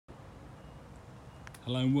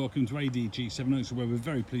Hello and welcome to ADG7 where we're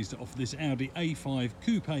very pleased to offer this Audi A5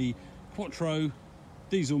 Coupe Quattro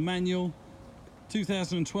diesel manual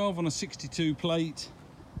 2012 on a 62 plate,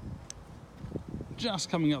 just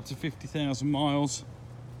coming up to 50,000 miles,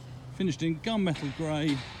 finished in gunmetal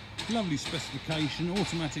grey, lovely specification,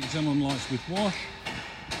 automatic xenon lights with wash,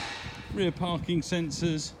 rear parking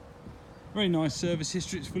sensors, very nice service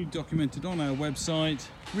history. It's fully documented on our website,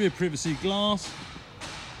 rear privacy glass.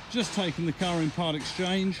 Just taken the car in part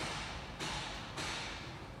exchange.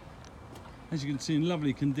 As you can see, in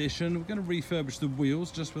lovely condition. We're going to refurbish the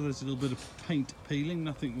wheels just where there's a little bit of paint peeling,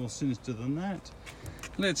 nothing more sinister than that.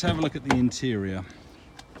 Let's have a look at the interior.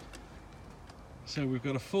 So we've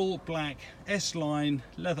got a full black S-line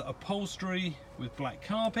leather upholstery with black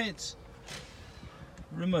carpets,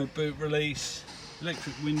 remote boot release,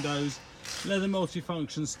 electric windows, leather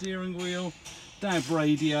multifunction steering wheel, DAB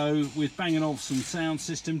radio with Bang & Olufsen sound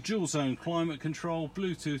system, dual zone climate control,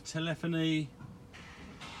 Bluetooth telephony,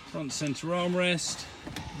 front centre armrest.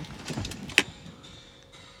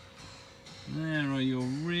 There are your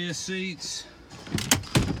rear seats.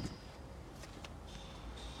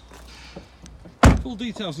 Full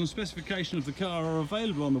details and specification of the car are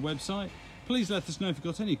available on the website. Please let us know if you've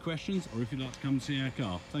got any questions or if you'd like to come see our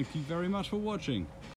car. Thank you very much for watching.